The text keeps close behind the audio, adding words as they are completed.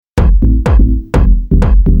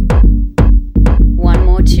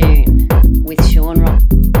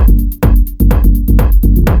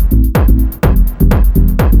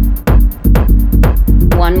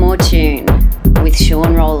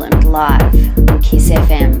on Kiss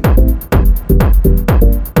FM.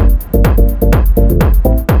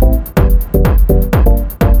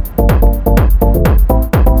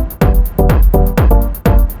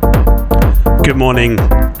 Good morning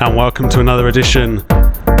and welcome to another edition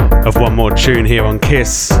of One More Tune here on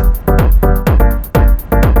Kiss.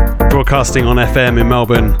 Broadcasting on FM in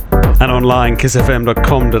Melbourne and online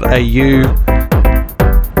kissfm.com.au.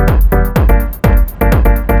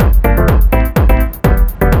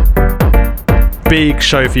 Big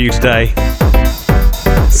show for you today.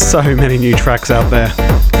 So many new tracks out there.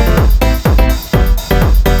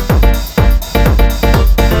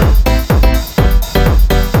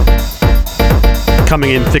 Coming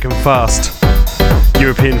in thick and fast.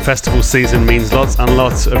 European festival season means lots and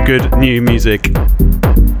lots of good new music.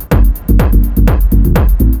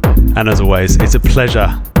 And as always, it's a pleasure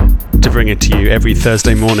to bring it to you every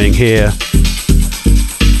Thursday morning here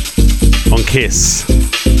on Kiss.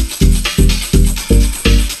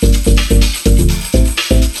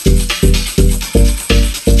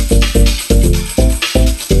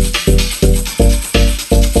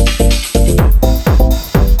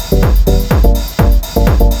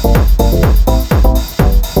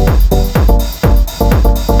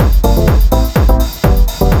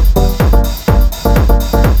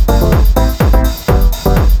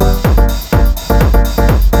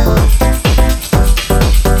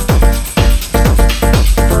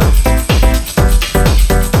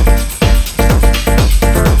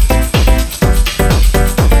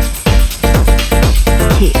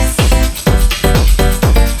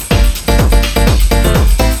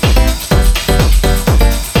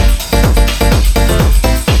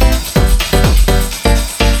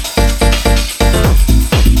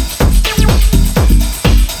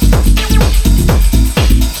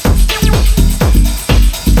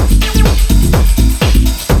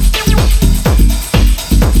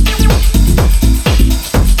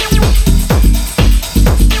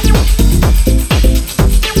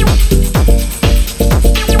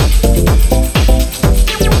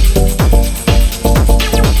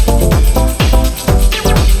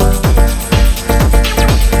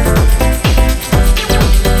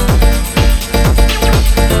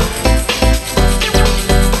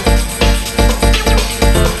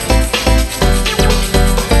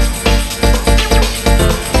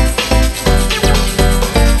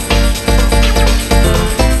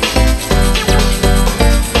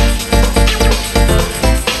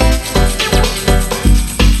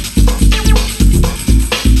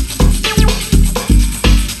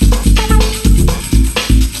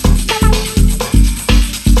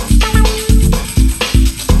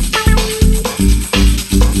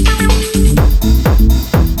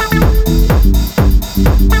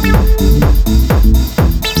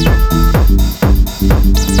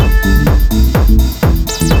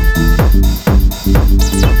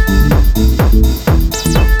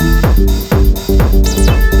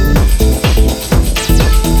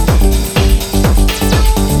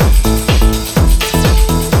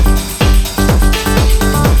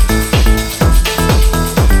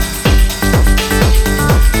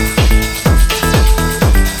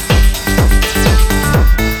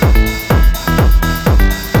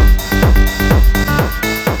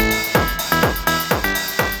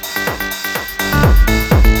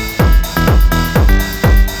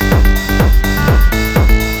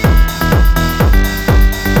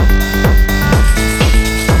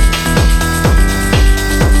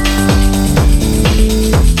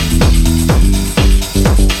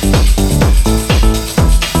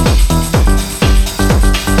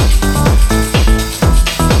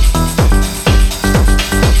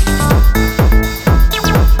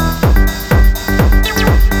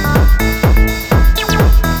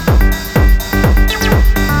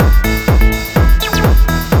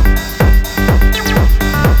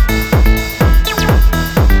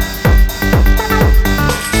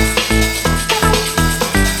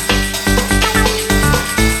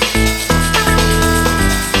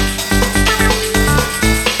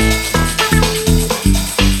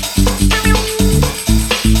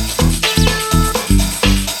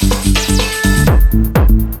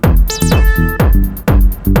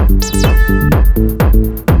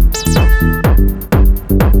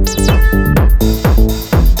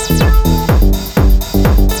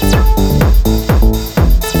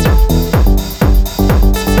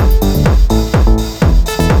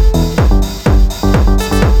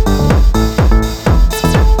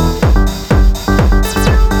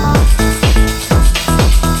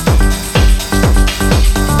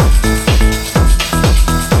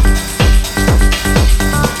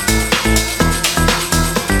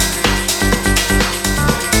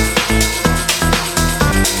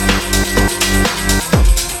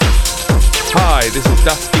 this is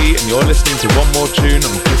Dusky and you're listening to One More Tune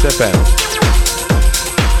on Kiss FM.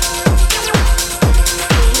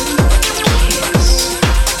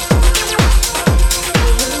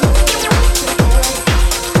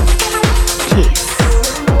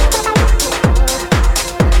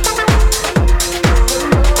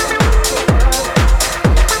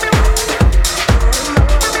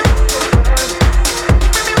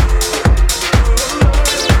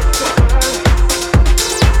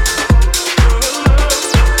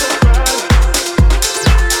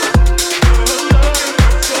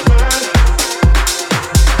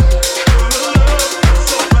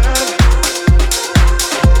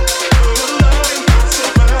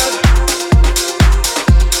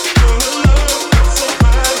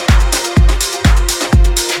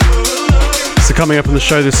 Coming up on the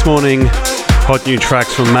show this morning, hot new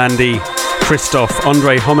tracks from Mandy, Christoph,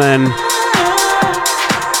 Andre Homen,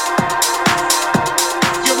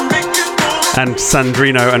 and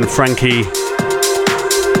Sandrino and Frankie.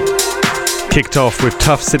 Kicked off with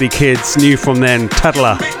Tough City Kids, new from them,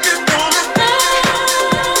 Tadler.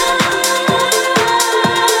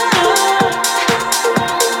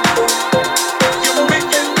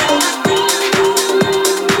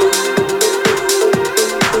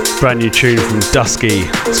 Brand new tune from Dusky,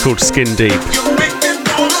 it's called Skin Deep.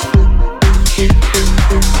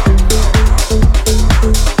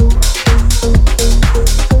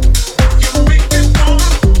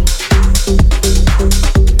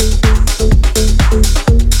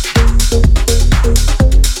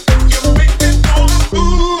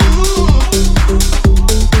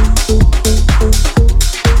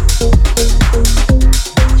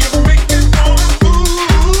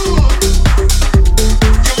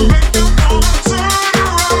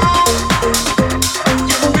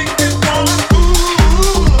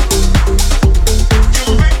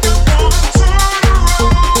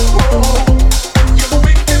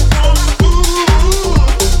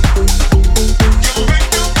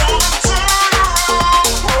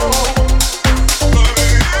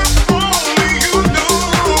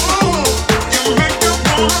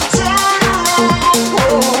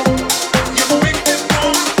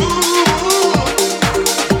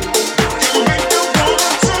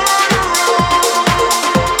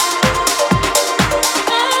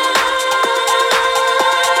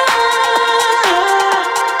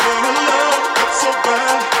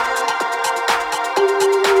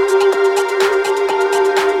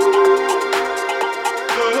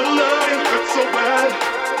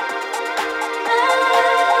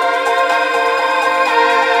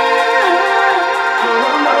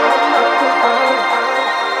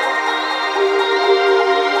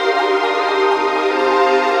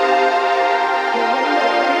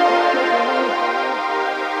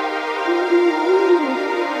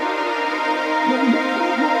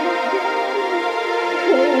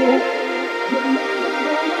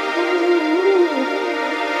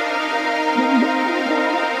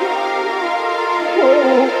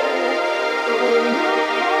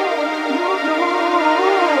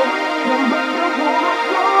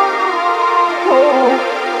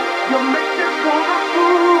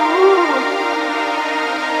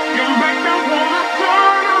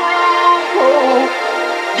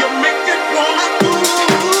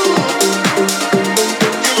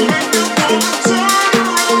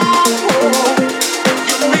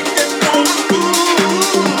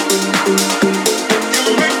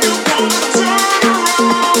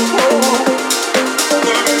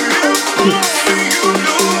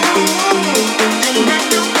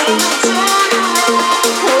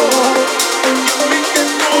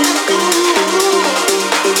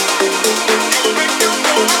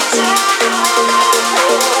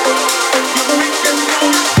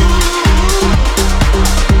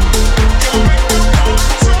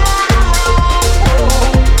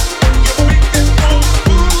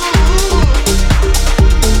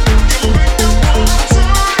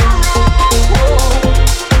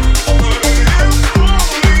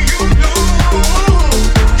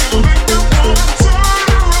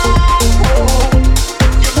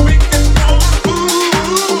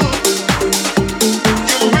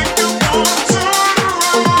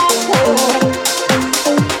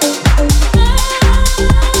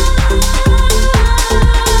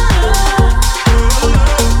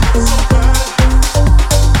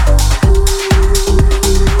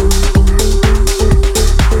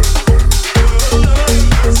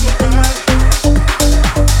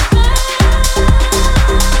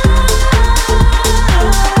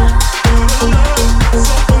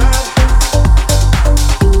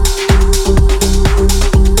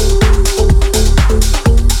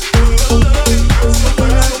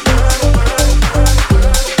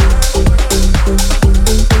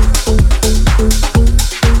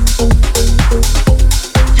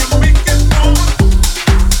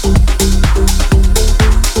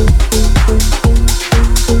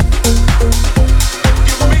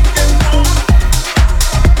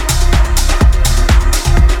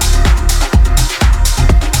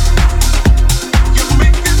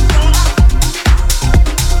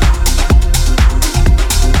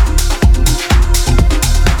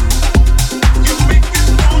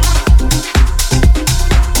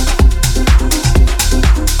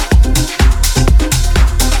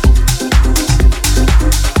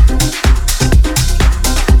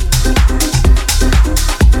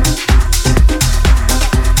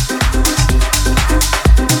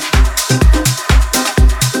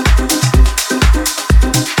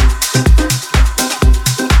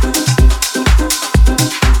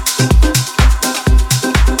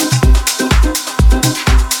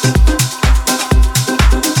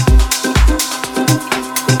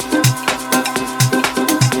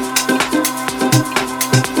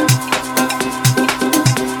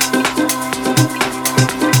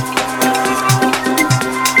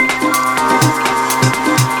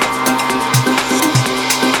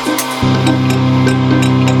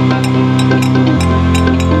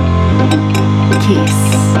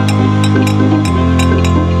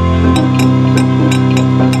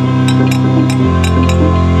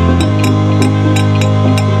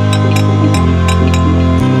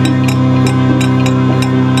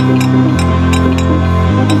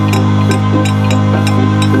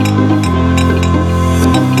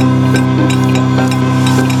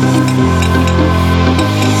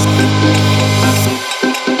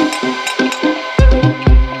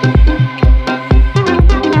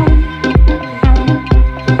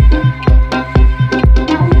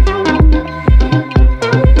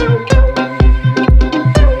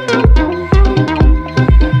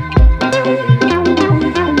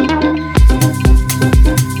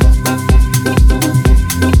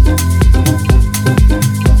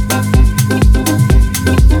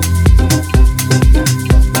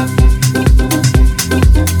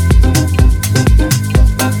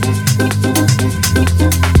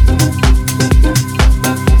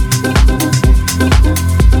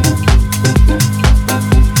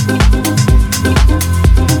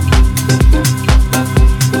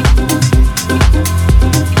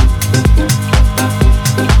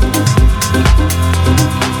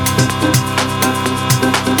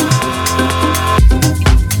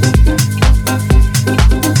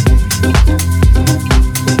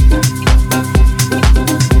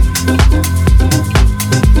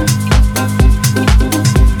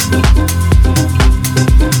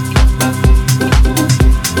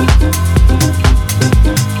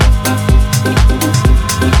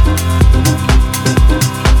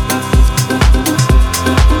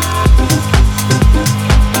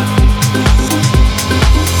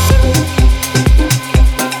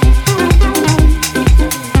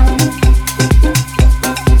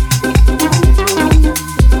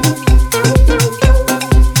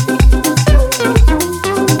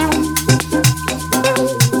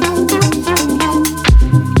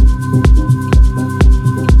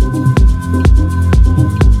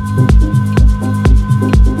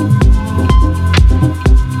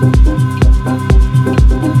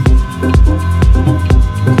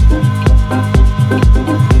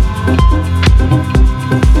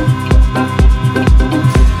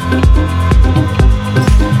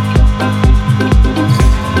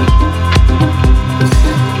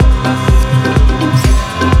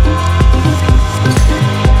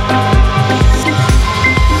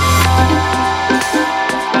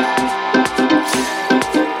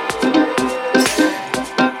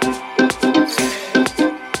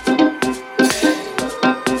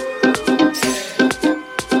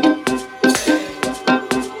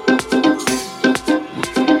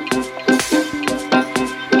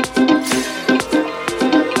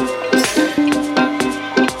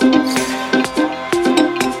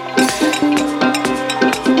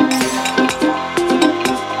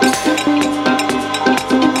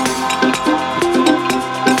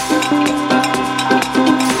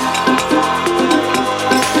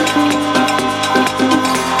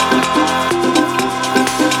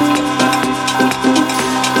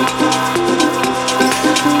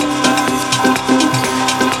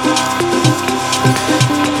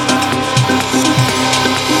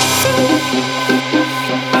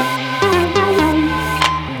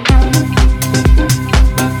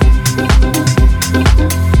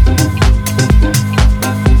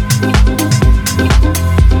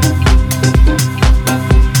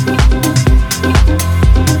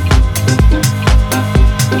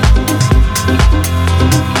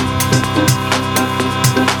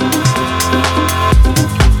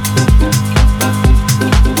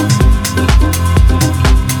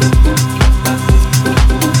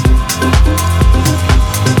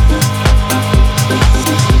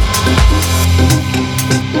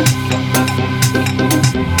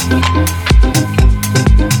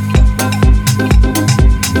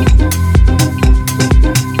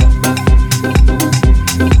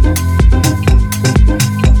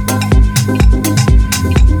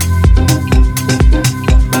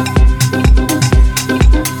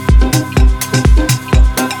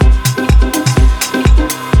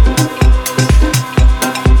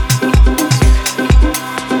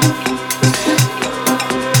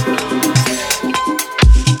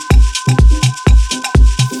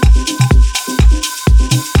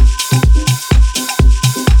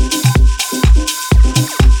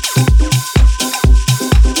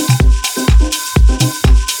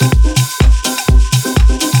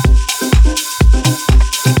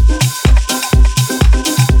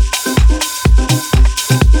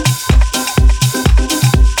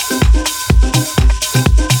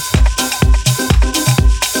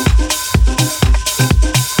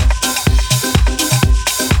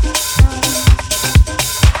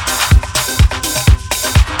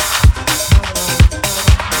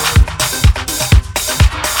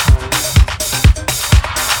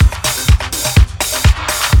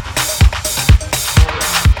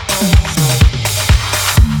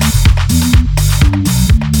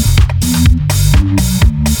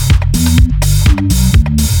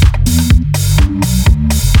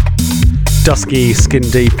 Dusky Skin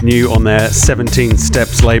Deep, new on their 17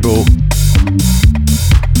 Steps label.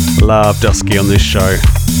 Love Dusky on this show.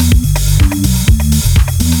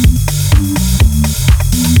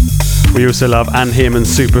 We also love Anhim and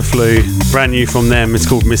Superflu. Brand new from them, it's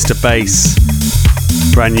called Mr. Bass.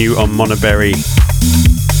 Brand new on Monoberry.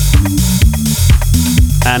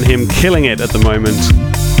 Anhim killing it at the moment.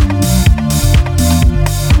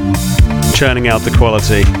 Churning out the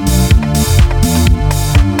quality.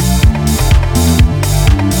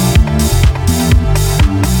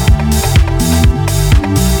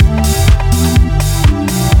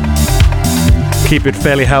 Keep it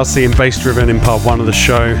fairly housey and bass driven in part 1 of the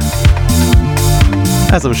show,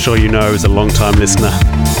 as I'm sure you know as a long time listener.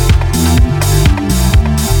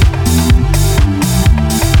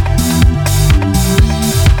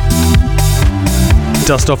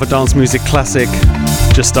 Dust off a dance music classic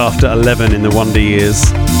just after 11 in the Wonder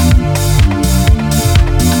Years.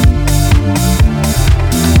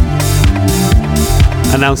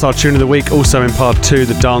 Announce our tune of the week also in part 2,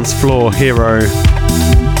 the Dance Floor Hero.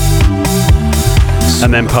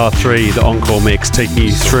 And then part 3, the encore mix, taking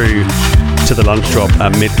you through to the lunch drop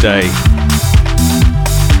at midday.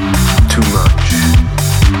 Too much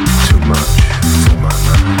for my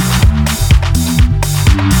mind.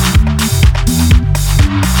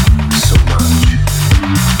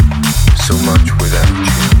 So much without you.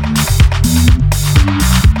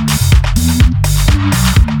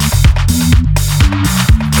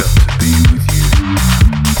 Got to be with you.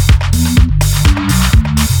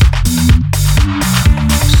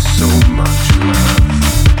 So much love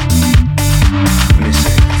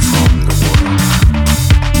missing from the world.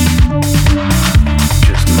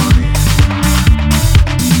 Just money.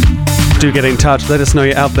 Do get in touch, let us know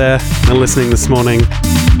you're out there and listening this morning.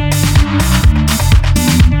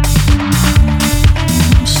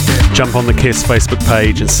 Jump on the KISS Facebook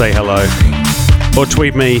page and say hello. Or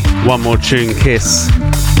tweet me, One More Tune KISS.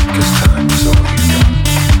 'Cause time is all you got.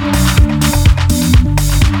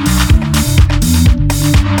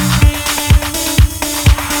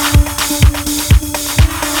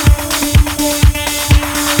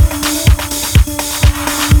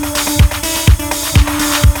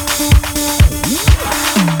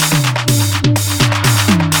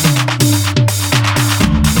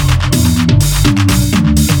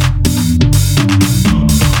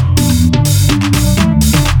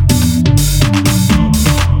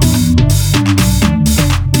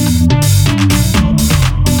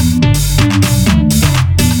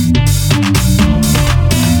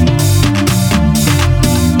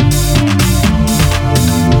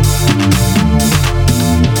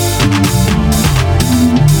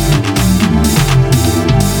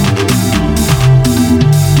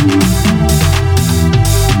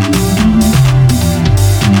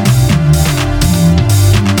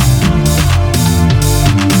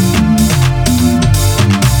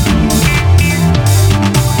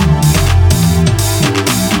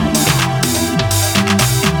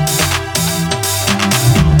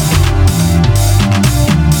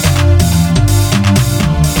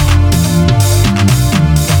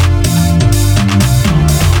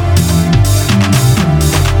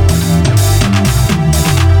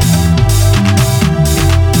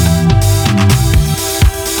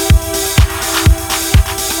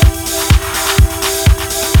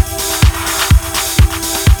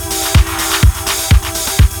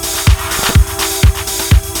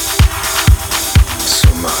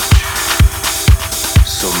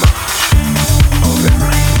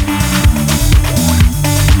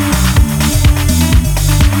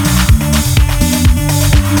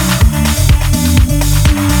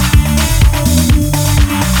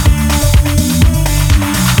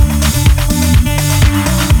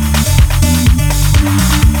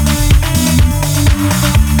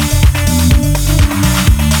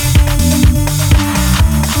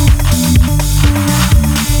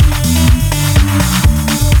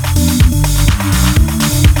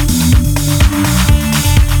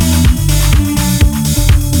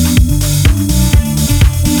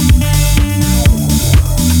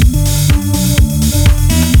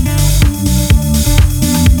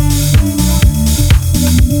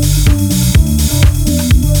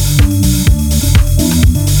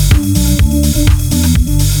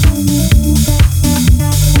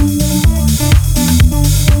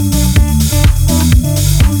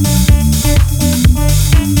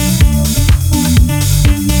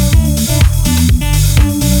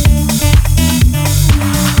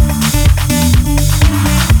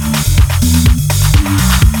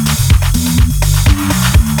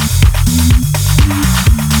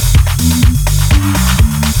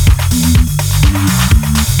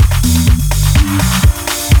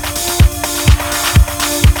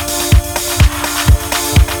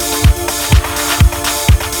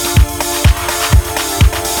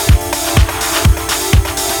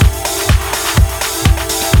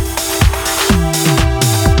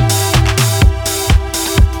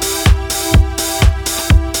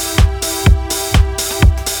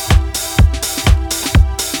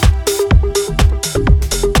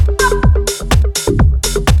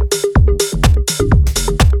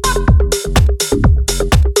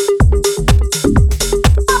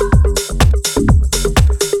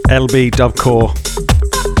 LB Dubcore,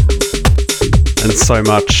 and so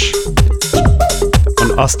much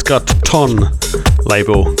on Astgat Ton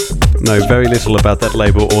label. Know very little about that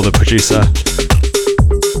label or the producer,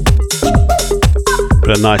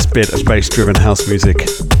 but a nice bit of bass-driven house music.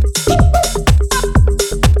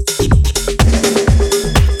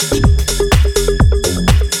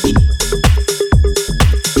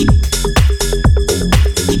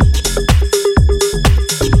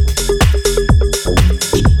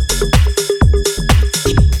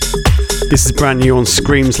 This is brand new on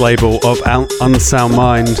Scream's label of Unsound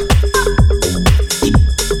Mind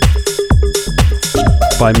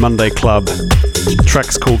by Monday Club. The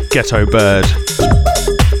track's called Ghetto Bird.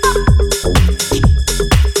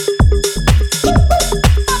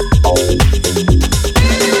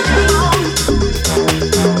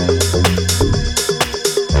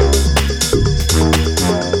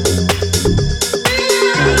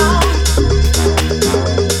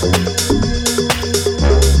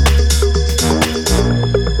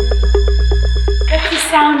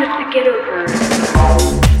 Sound of the ghetto bird.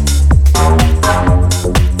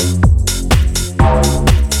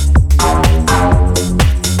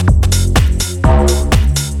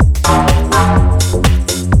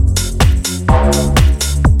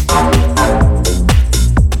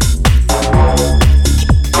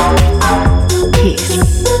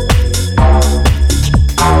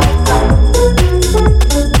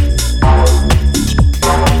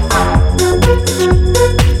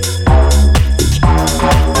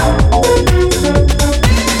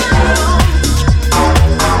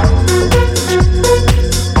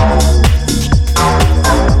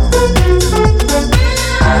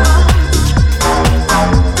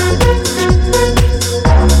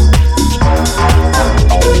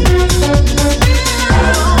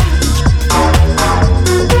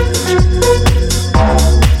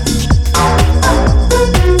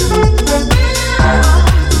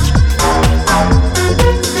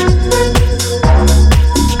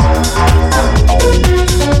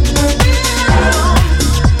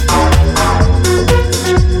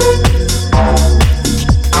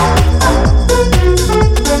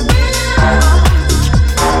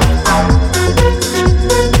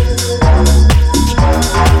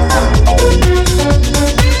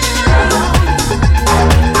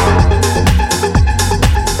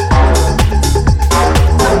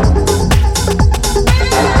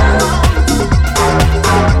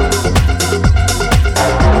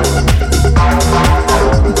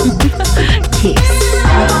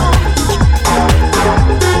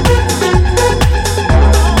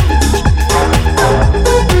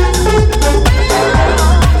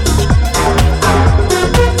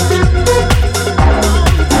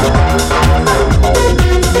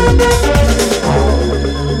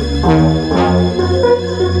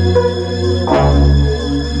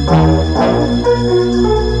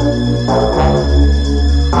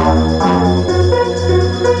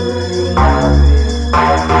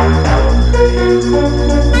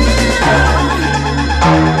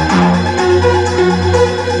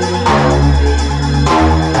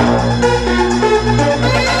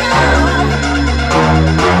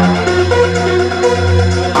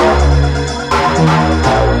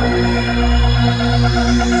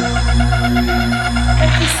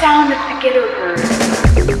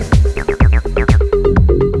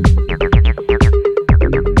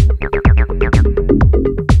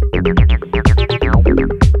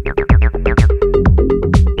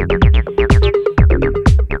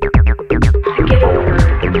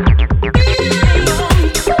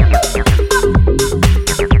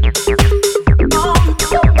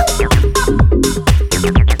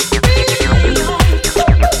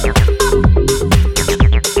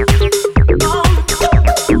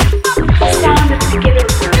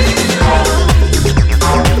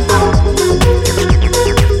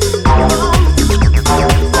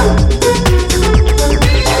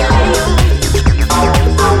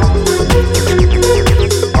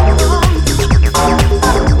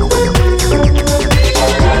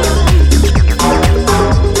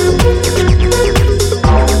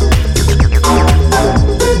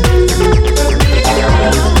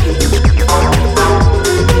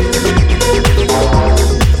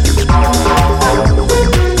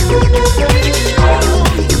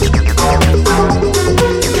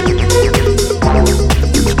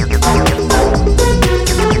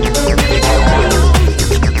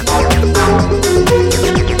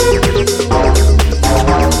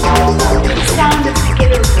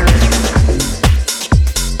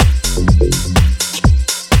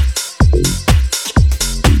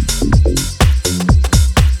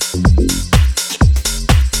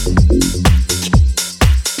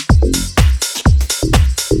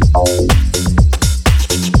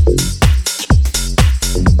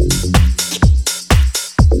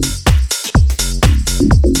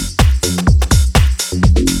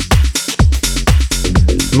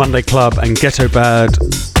 Monday Club and Ghetto Bad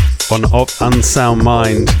on Unsound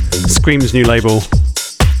Mind, Scream's new label,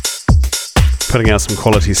 putting out some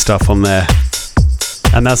quality stuff on there.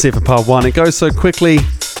 And that's it for part one. It goes so quickly.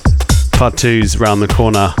 Part two's round the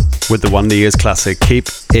corner with the Wonder Years classic, Keep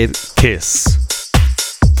It Kiss.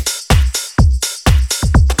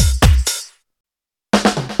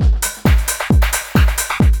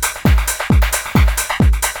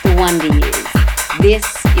 The Wonder Years.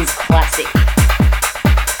 This is classic.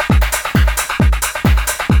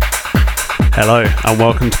 Hello and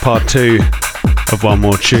welcome to part two of One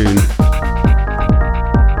More Tune.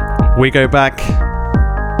 We go back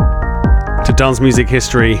to dance music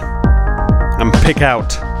history and pick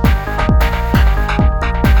out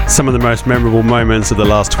some of the most memorable moments of the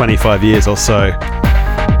last 25 years or so.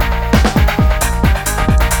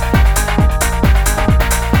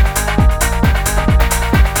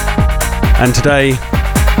 And today,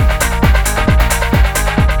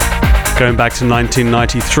 going back to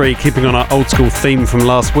 1993, keeping on our old school theme from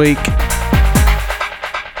last week,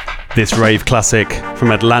 this rave classic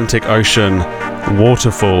from Atlantic Ocean,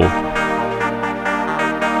 Waterfall.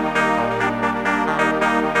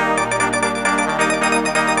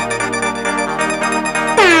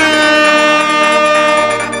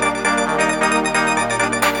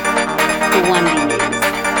 The Wonder Years.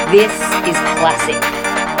 This is classic.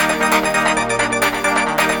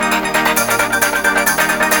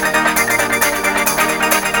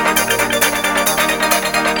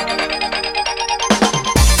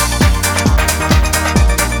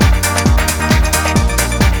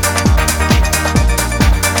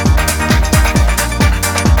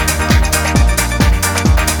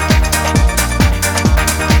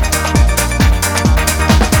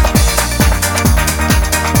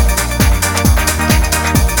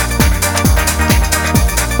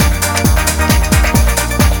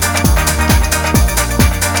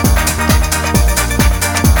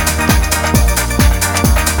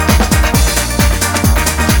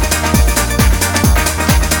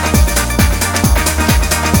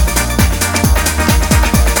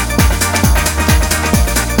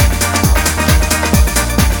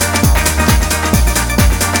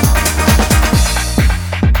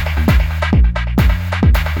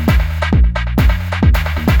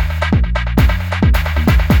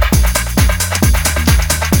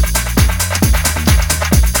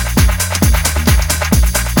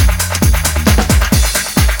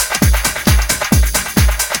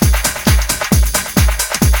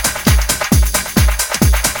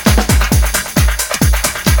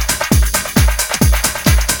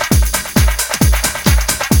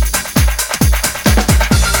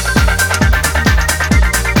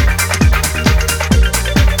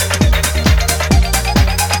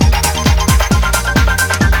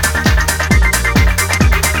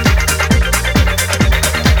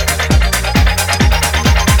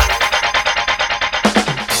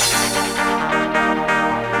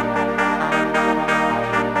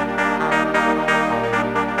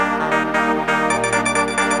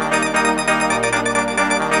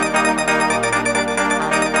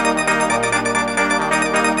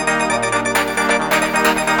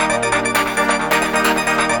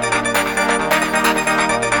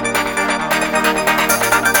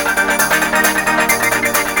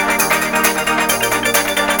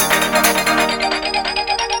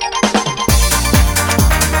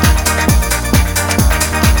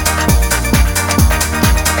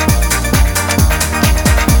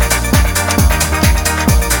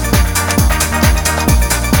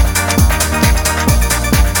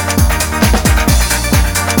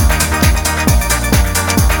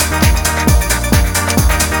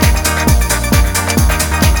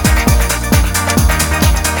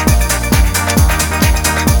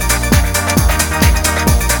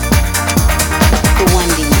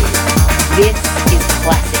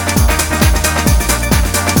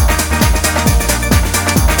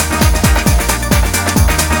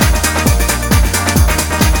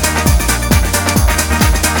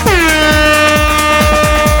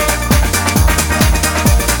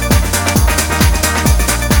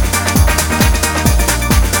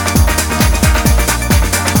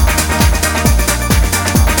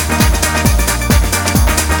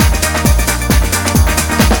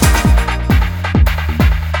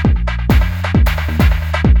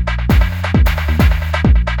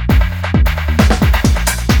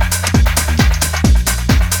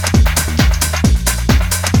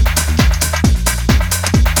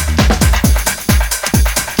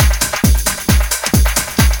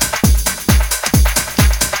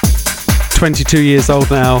 22 years old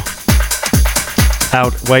now.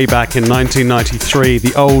 Out way back in 1993,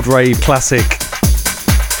 the old rave classic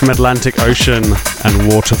from Atlantic Ocean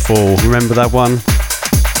and Waterfall. Remember that one?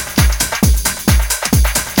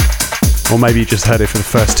 Or maybe you just heard it for the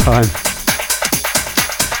first time.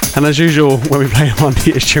 And as usual, when we play a 1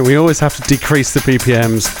 year tune, we always have to decrease the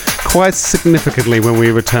BPMs quite significantly when we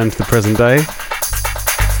return to the present day.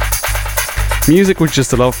 Music was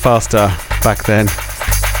just a lot faster back then.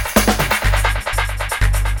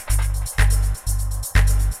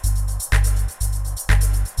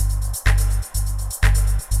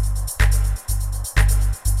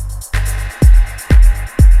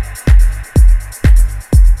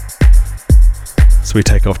 So we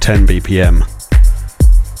take off 10 BPM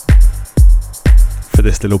for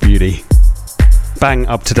this little beauty. Bang,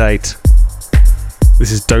 up to date.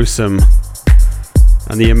 This is Dosum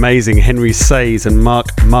and the amazing Henry Says and Mark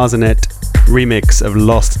Marzinet remix of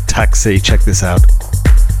Lost Taxi. Check this out.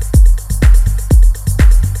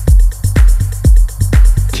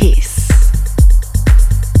 Kiss.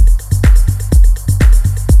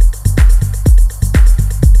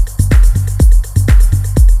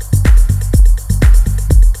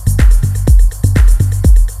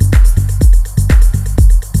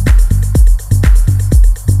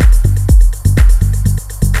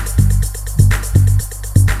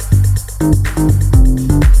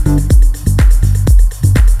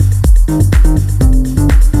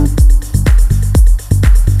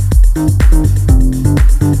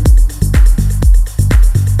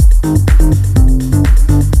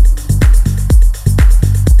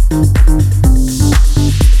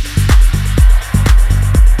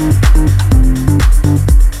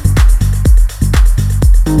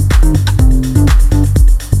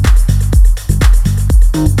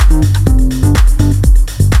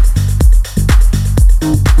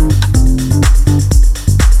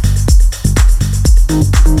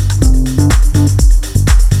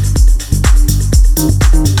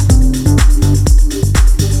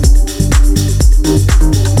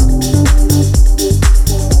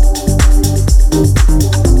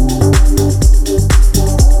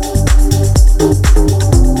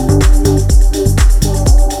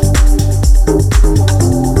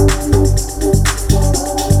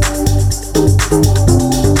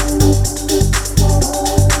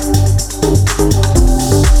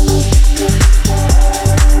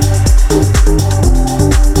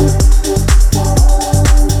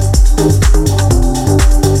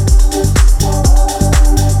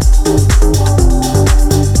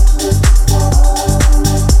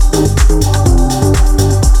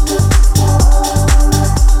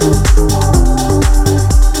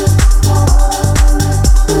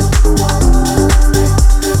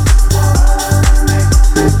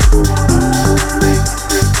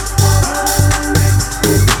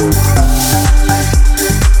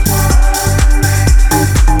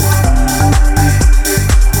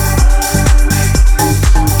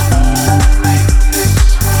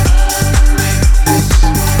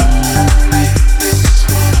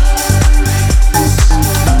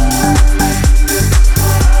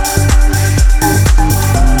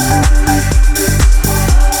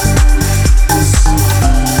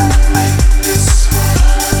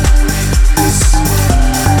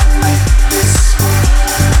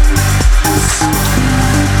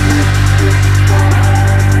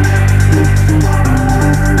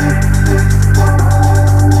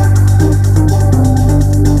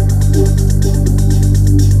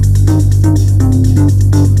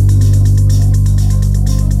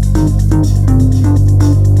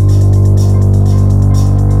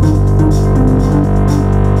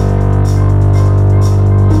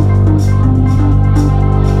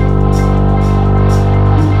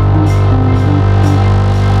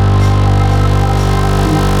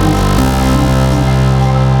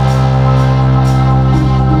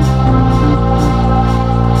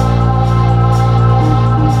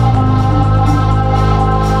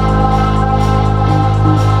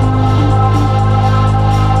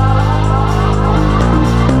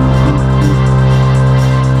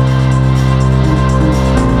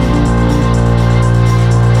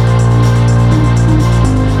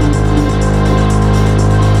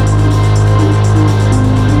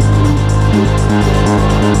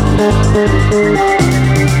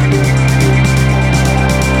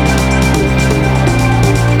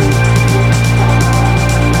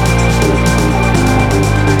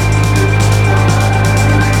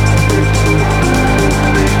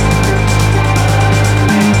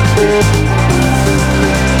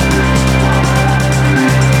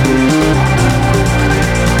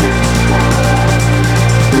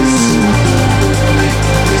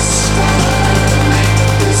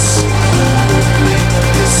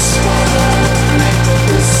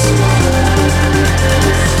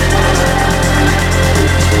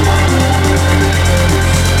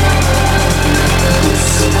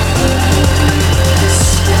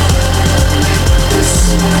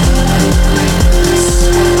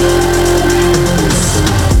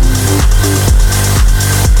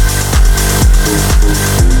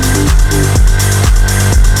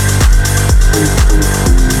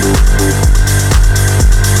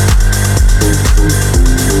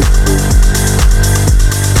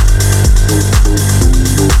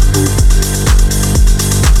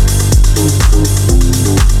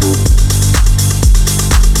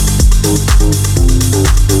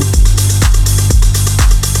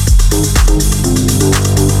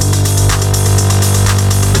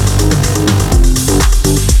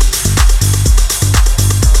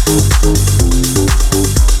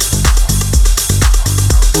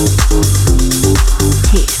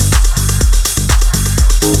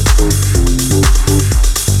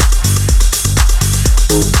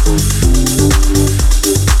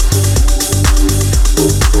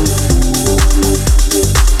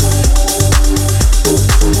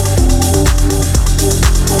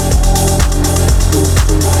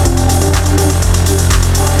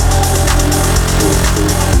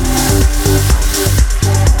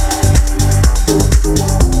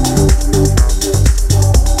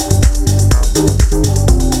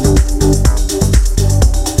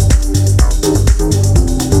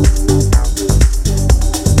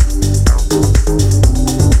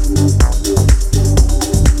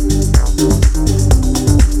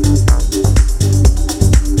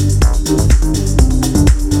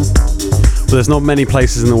 So there's not many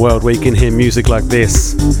places in the world where you can hear music like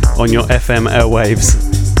this on your FM airwaves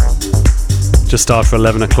just after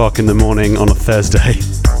 11 o'clock in the morning on a Thursday.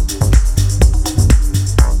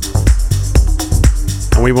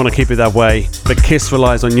 And we want to keep it that way, but KISS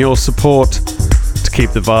relies on your support to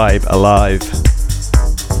keep the vibe alive.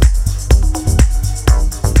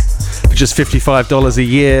 For just $55 a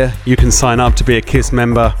year, you can sign up to be a KISS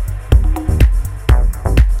member.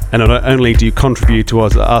 And not only do you contribute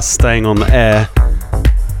towards us staying on the air,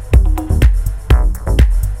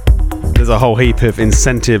 there's a whole heap of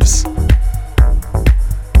incentives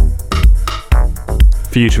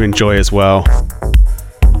for you to enjoy as well.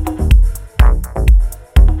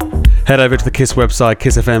 Head over to the KISS website,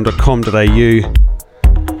 kissfm.com.au.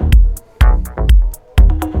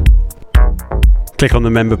 Click on the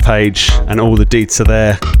member page and all the deets are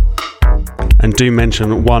there. And do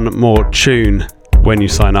mention one more tune when you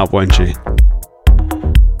sign up, won't you?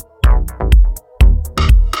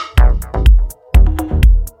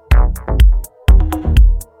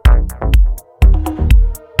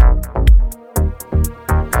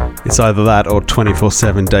 It's either that or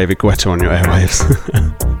 24/7 David Guetta on your airwaves.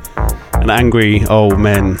 And angry old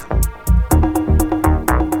men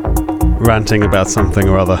ranting about something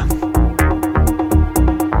or other.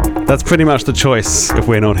 That's pretty much the choice if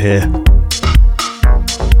we're not here.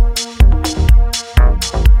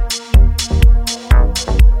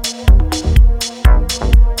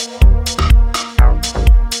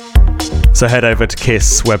 So head over to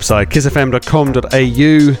KISS website,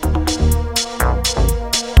 kissfm.com.au.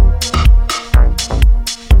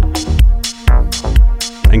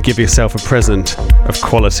 And give yourself a present of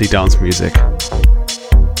quality dance music.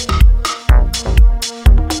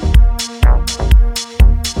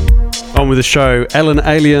 On with the show, Ellen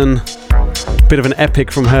Alien, bit of an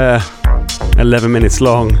epic from her, 11 minutes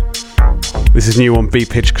long. This is new on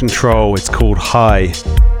B-Pitch Control, it's called High.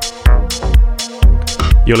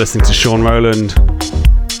 You're listening to Shaun Rowland.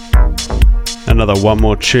 Another one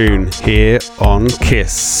more tune here on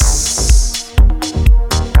KISS.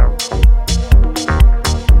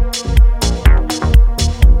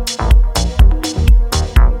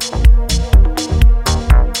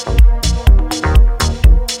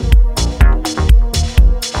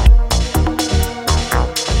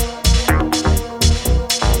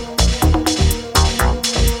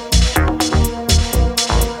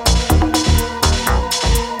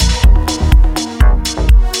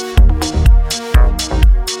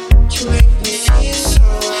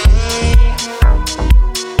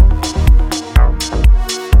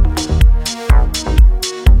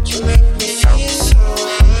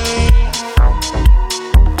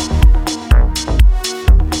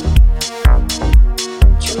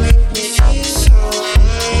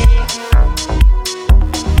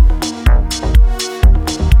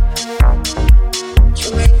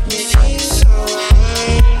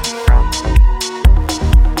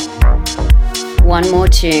 One more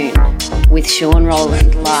tune with Shaun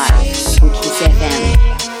Rowland live on KISS FM.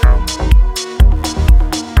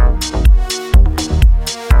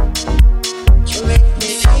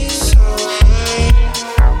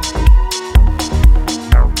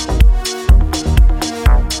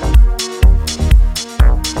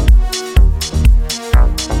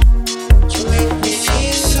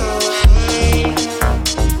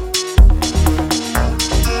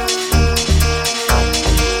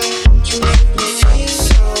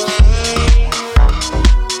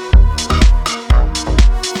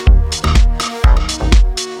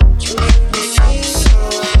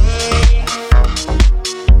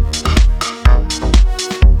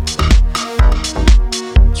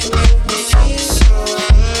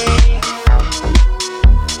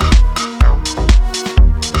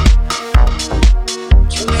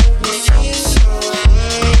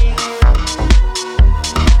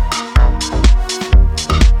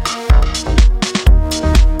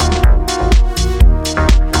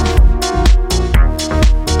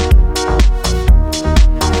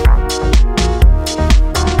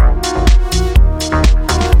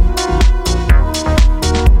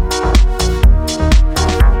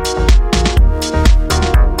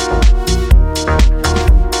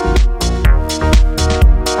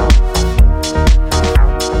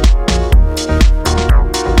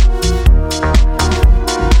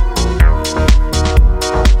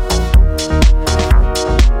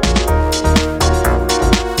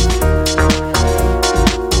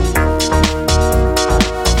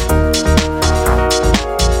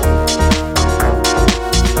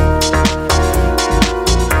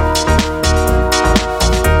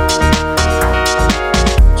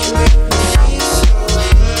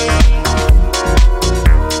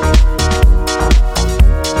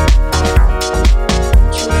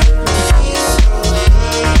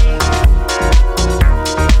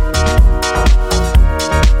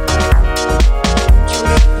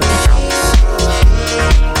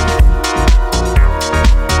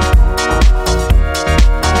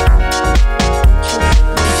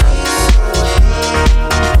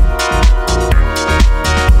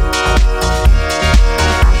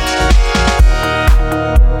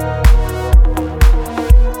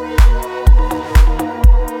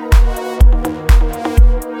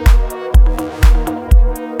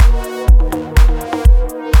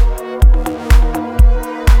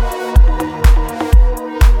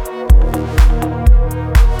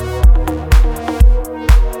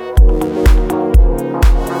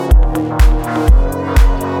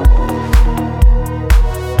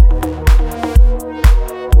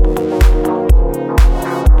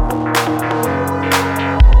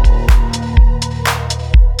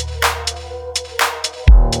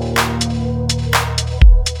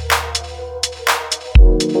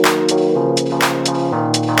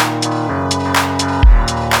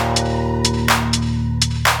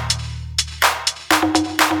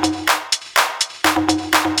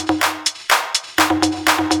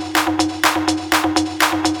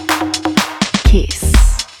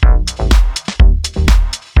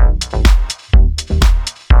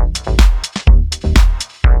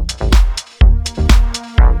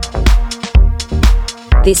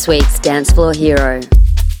 This week's Dance Floor Hero.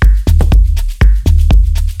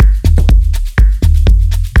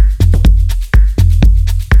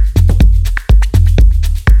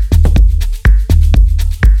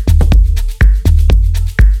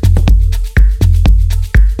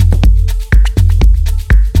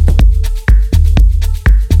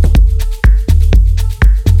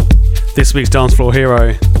 This week's Dance Floor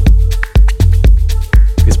Hero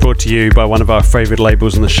is brought to you by one of our favourite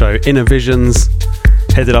labels on the show, Inner Visions,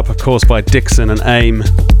 headed up of course by Dixon and AIM.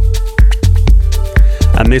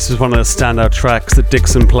 And this is one of the standout tracks that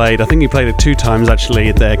Dixon played. I think he played it 2 times actually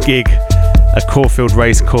at their gig at Caulfield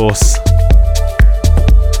Racecourse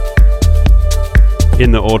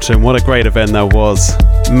in the autumn. What a great event that was.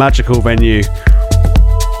 Magical venue.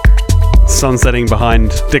 Sun setting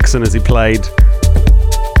behind Dixon as he played.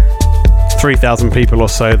 3,000 people or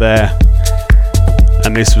so there,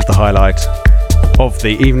 and this was the highlight of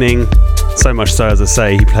the evening. So much so, as I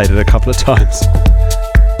say, he played it a couple of times.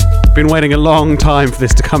 Been waiting a long time for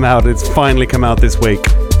this to come out. It's finally come out this week.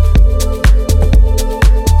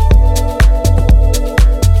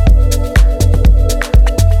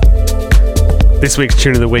 This week's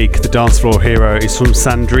tune of the week, the Dance Floor Hero, is from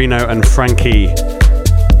Sandrino and Frankie.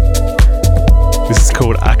 This is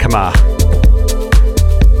called Akama.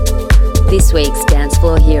 This week's Dance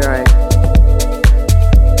Floor Hero.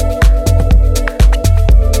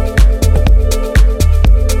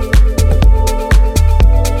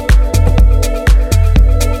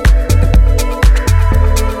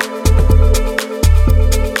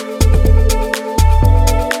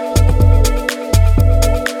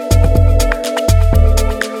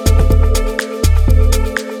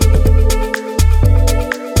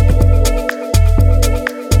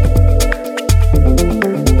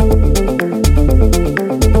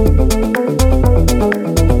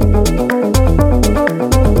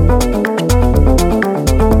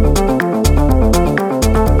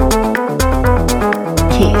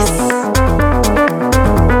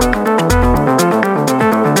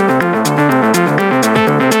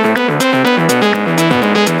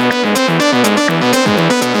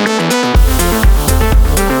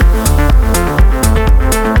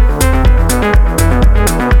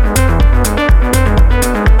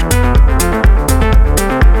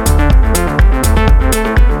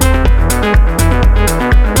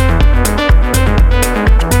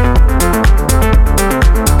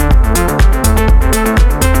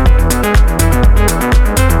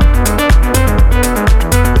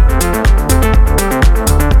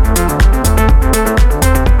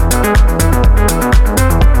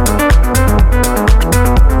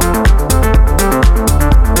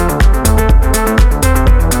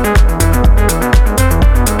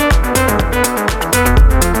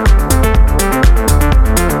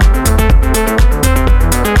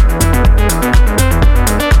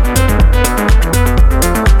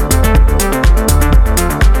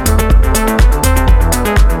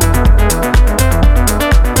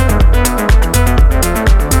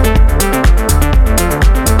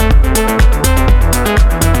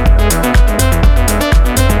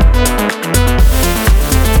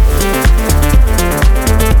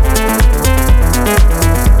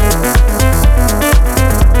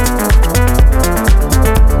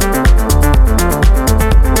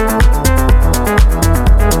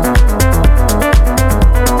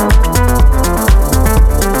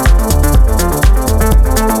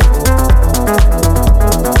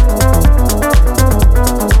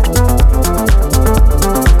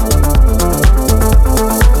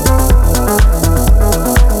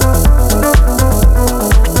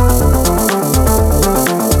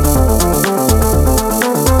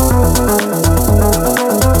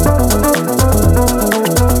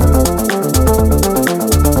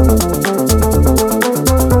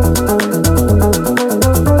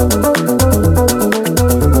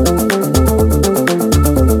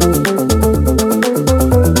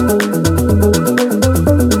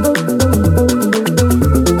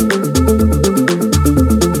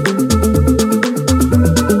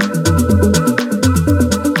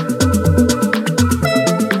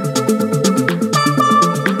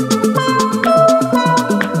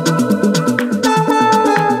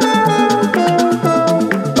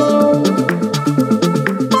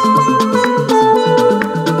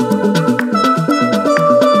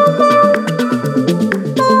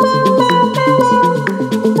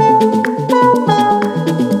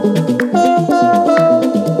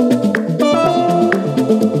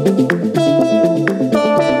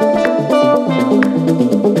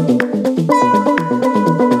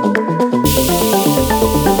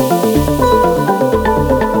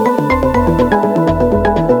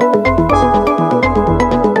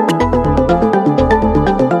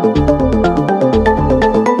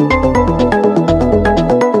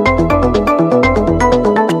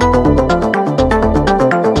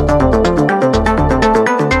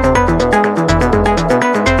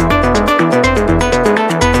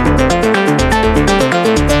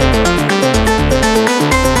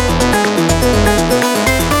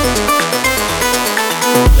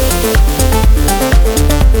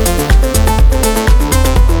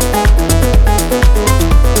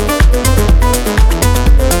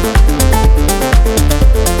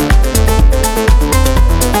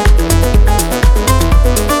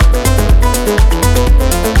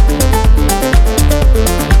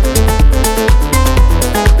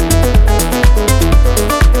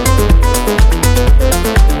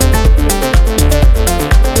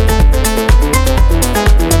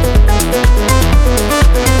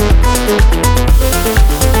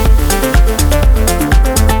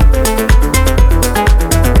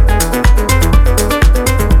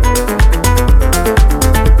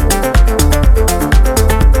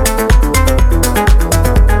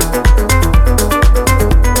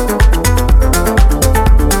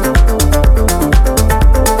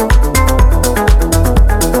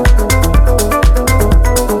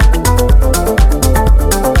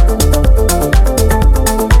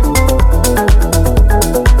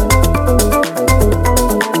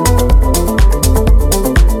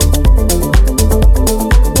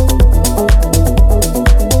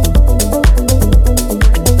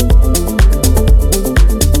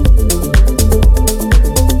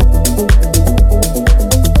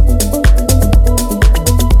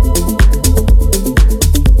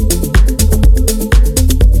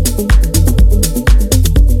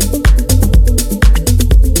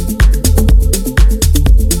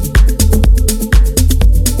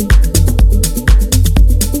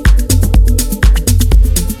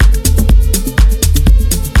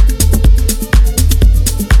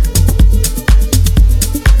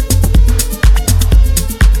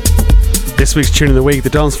 This week's tune of the week, the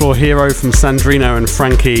dance floor hero from Sandrino and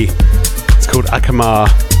Frankie. It's called Akamar.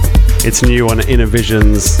 It's new on Inner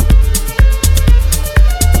Visions.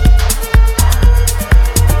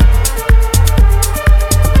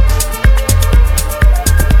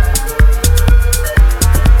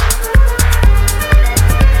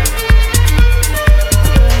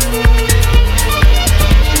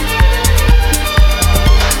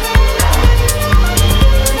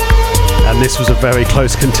 This was a very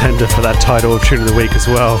close contender for that title of Tune of the Week as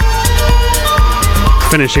well.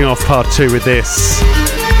 Finishing off part 2 with this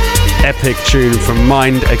epic tune from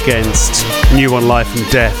Mind Against, new on Life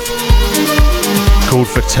and Death, called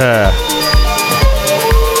Fateur.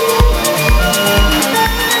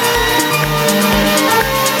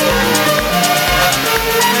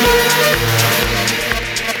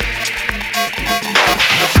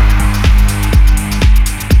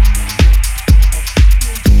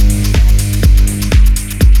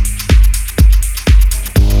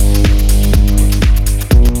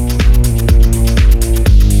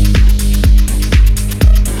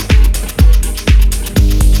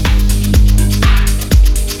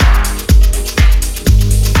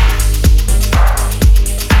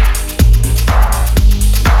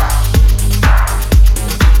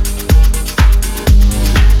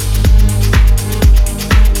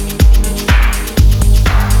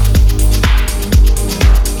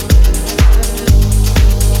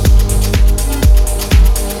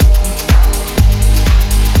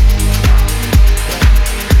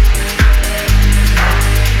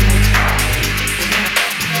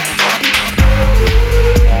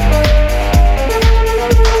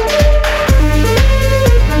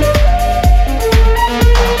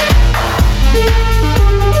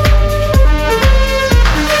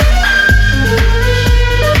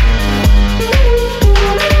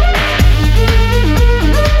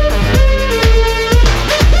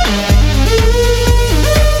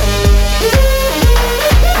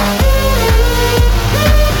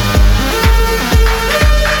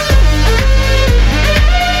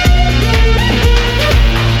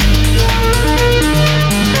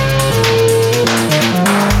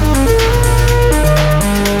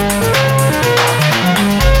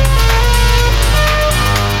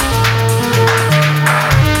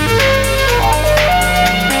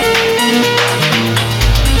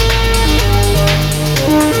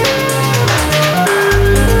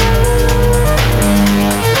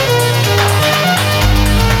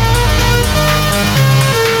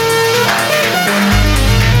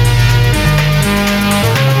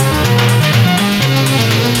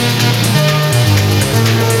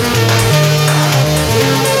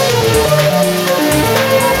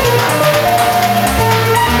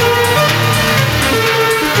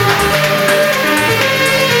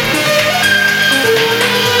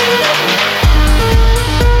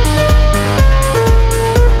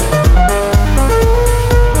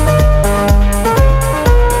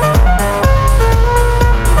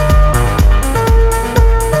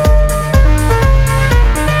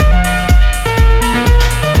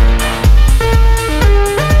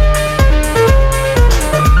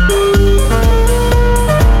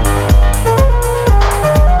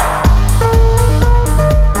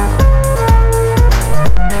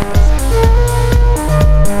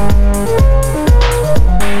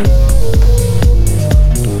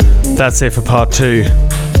 That's it for part 2.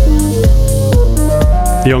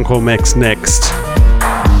 The encore mix next.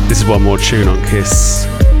 This is One More Tune on Kiss.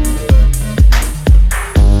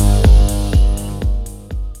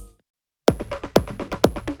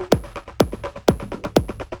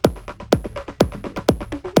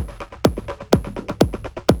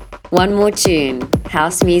 One More Tune,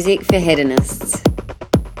 house music for hedonists.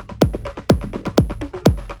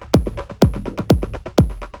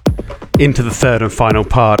 Into the third and final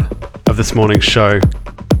part of this morning's show,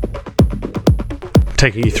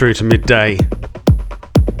 taking you through to midday.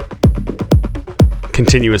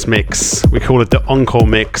 Continuous mix. We call it the encore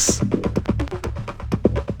mix.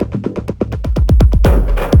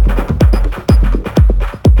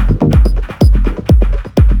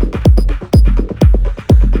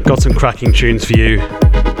 Got some cracking tunes for you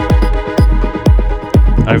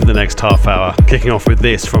over the next half hour. Kicking off with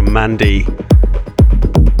this from Mandy.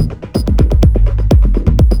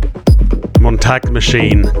 Montag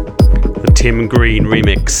Machine, the Tim Green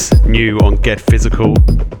remix, new on Get Physical.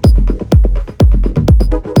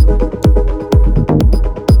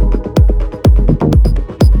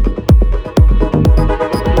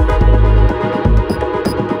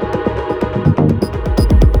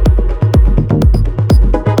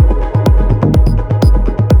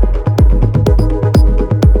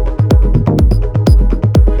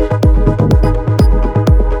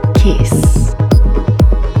 Kiss.